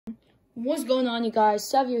What's going on, you guys?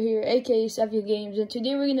 Savio here, aka Savio Games, and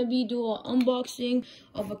today we're gonna be doing an unboxing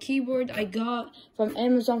of a keyboard I got from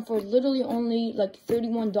Amazon for literally only like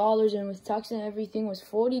 $31, and with tax and everything was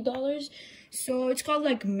 $40. So it's called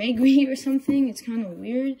like Magegee or something. It's kind of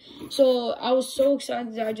weird. So I was so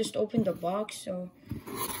excited that I just opened the box. So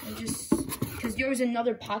because there was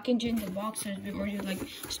another package in the box that was already like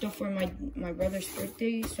stuff for my brother's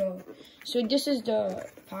birthday. So this is the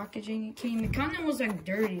packaging it came. It kind of was like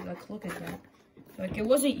dirty. Like, look at that. Like, it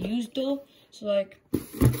wasn't used though. So like,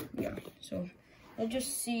 yeah. So I'll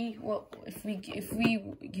just see what if we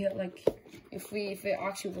get like if it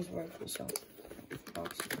actually was worth it. So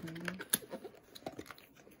box.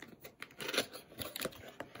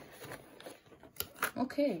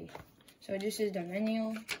 Okay, so this is the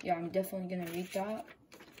menu. Yeah, I'm definitely gonna read that.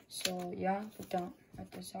 So yeah, put that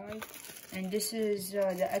at the side. And this is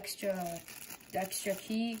the extra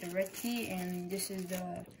key, the red key, and this is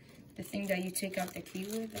the thing that you take out the key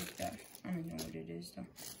with, like that. I don't know what it is though.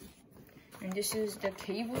 And this is the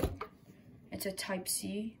cable. It's a Type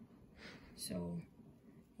C. So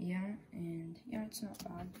yeah, and yeah, it's not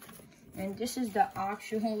bad. And this is the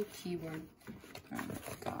actual keyboard. Oh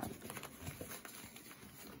my god.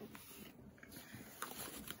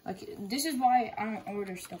 Okay, this is why I don't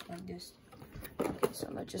order stuff like this. Okay, so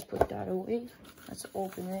let's just put that away. Let's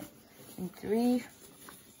open it in 3,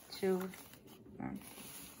 2, 1.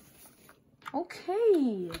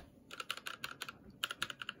 Okay.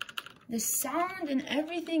 The sound and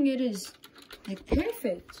everything, it is like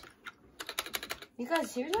perfect. You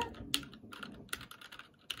guys hear that?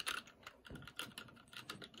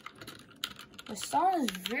 The sound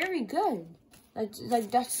is very good. Like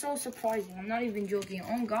that's so surprising. I'm not even joking.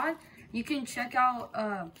 Oh God, you can check out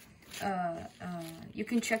you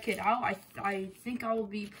can check it out. I think I will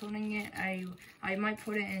be putting it. I might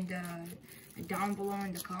put it in the down below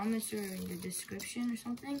in the comments or in the description or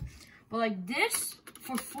something. But like this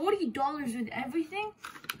for $40 with everything,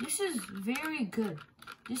 this is very good.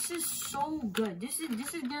 This is so good. This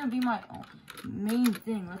is gonna be my main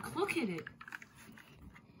thing. Like, look at it.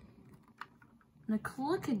 Like,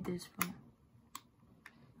 look at this, bro.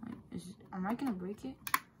 Am I gonna break it?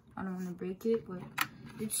 I don't want to break it, but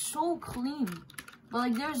it's so clean. But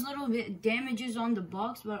like, there's little bit damages on the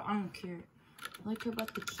box, but I don't care. I like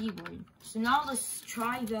about the keyboard. So now let's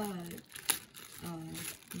try the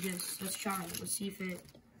this. Let's try it. Let's see if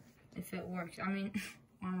it works. I mean,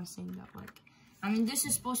 why am I saying that? Like, I mean, this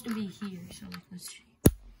is supposed to be here, so like, let's see.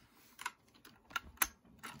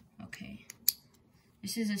 Okay,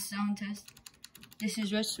 this is a sound test. This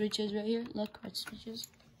is red switches right here. Look, red switches.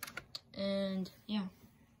 And yeah,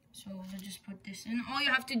 so we'll just put this in. All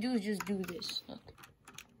you have to do is just do this. Look,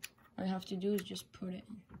 all you have to do is just put it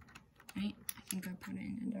in. Right? I think I put it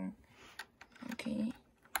in there. Okay.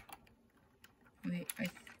 Wait,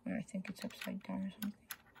 I think it's upside down or something.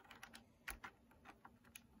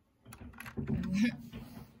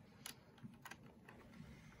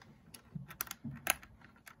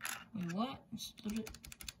 Wait, what?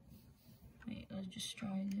 Wait, let's just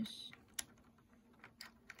try this.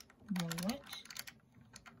 What?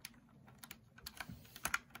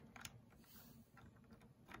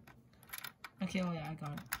 Okay, oh yeah, I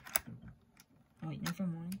got it. Oh, wait, never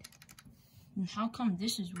mind. How come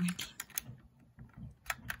this is working?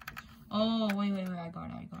 Oh, wait, I got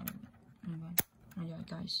it. Oh my god. Oh yeah,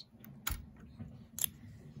 guys.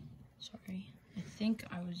 Sorry. I think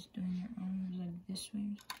I was doing it wrong. It was like this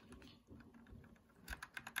way.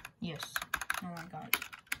 Yes. Oh my god.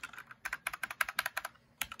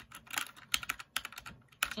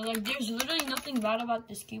 So like, there's literally nothing bad about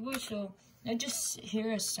this keyboard, so I just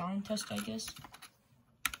hear a sound test, I guess.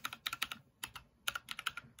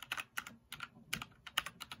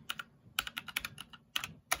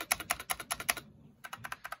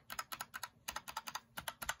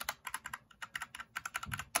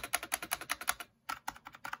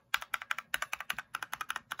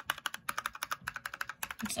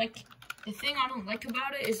 It's like, the thing I don't like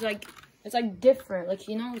about it is like, it's like different, like,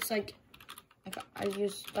 you know, it's like I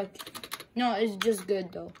just like, no, it's just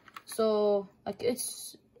good though. So like,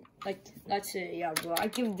 it's like, that's it. Yeah, bro, I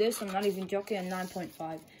give this, I'm not even joking, a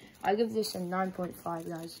 9.5. I give this a 9.5,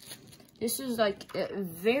 guys. This is like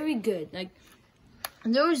very good. Like,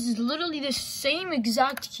 there was literally the same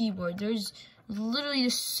exact keyboard. There's literally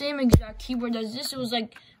the same exact keyboard as this. It was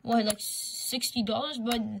like, what, like $60,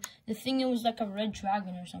 but the thing, it was like a red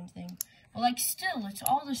dragon or something. But like, still, it's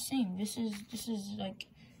all the same. This is like,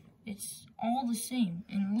 it's all the same.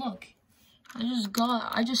 And look,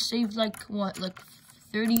 I just saved like, what, like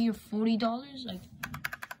 $30 or $40? Like,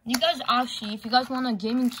 you guys actually, if you guys want a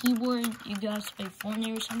gaming keyboard, you guys play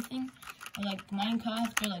Fortnite or something, or like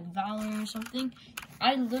Minecraft or like Valorant or something,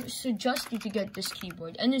 I suggest you to get this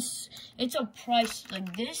keyboard. And it's a price,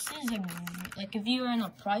 like this is like if you're in a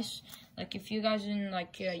price, like if you guys in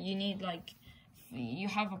like you need like you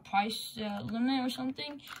have a price limit or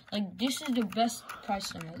something, like this is the best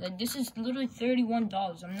price limit. Like this is literally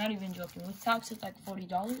 $31. I'm not even joking. With tax, it's like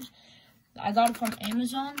 $40. I got it from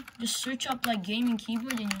Amazon. Just search up like gaming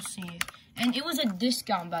keyboard and you'll see it. And it was a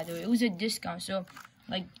discount, by the way. It was a discount, so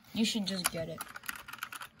like you should just get it.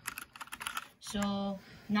 So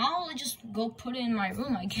now let's just go put it in my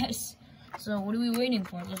room, I guess. So what are we waiting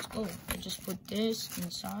for? Let's go. I just put this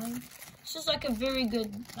inside. This is like a very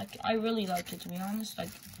good, like I really like it, to be honest.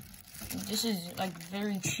 Like this is like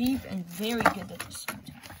very cheap and very good at the same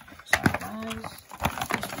time. So guys,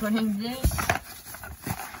 just putting this.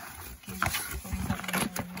 Okay, just putting that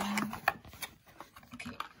in my room.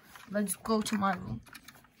 Okay, let's go to my room.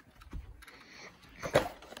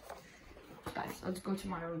 Guys, let's go to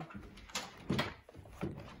my room.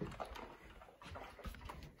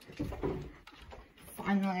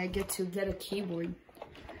 Finally, I get to get a keyboard.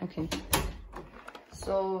 Okay.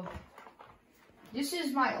 So, this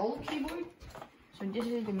is my old keyboard. So, this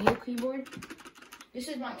is the new keyboard. This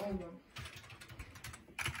is my old one.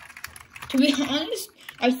 To be honest,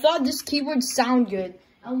 I thought this keyboard sounded good.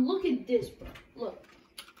 And look at this, bro. Look.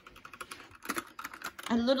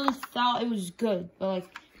 I literally thought it was good. But,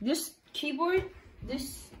 like, this keyboard,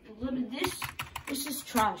 this is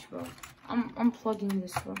trash, bro. I'm unplugging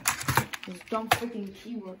this, bro. This dumb freaking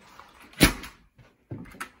keyboard.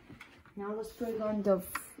 Okay. Now let's put on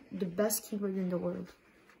the best keyboard in the world.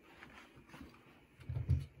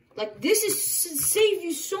 Like this is save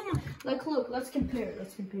you so much. Like look, let's compare.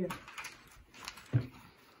 Let's compare.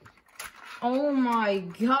 Oh my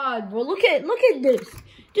god, bro! Look at this.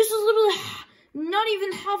 This is literally not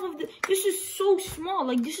even half of the. This is so small.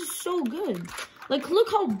 Like this is so good. Like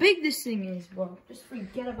look how big this thing is, bro. Just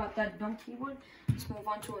forget about that dumb keyboard. Let's move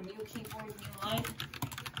on to a new keyboard, new life.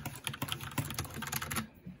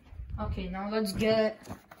 Okay, now let's get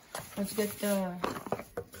the thing.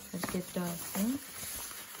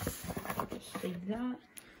 Just take that.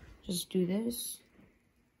 Just do this.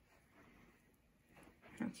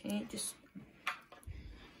 Okay, just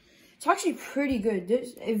it's actually pretty good.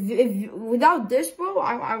 This if without this, bro,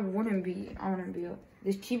 I wouldn't be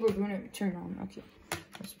this keyboard wouldn't turn on. Okay,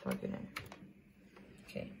 let's plug it in.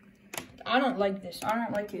 Okay. I don't like this. I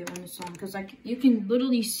don't like it when it's on because like you can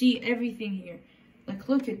literally see everything here. Like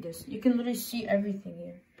look at this. You can literally see everything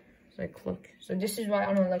here. It's like look. So this is why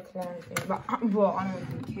I don't like long things. But well, I don't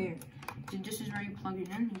even care. So this is where you plug it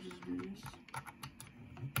in. You just do this.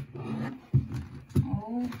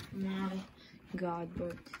 Oh my god,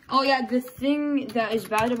 bro. Oh yeah, the thing that is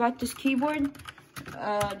bad about this keyboard,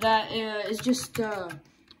 is just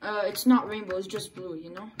it's not rainbow. It's just blue.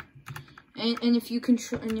 You know. And if you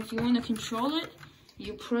want to control it,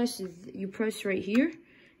 you press right here,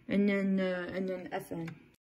 and then FN.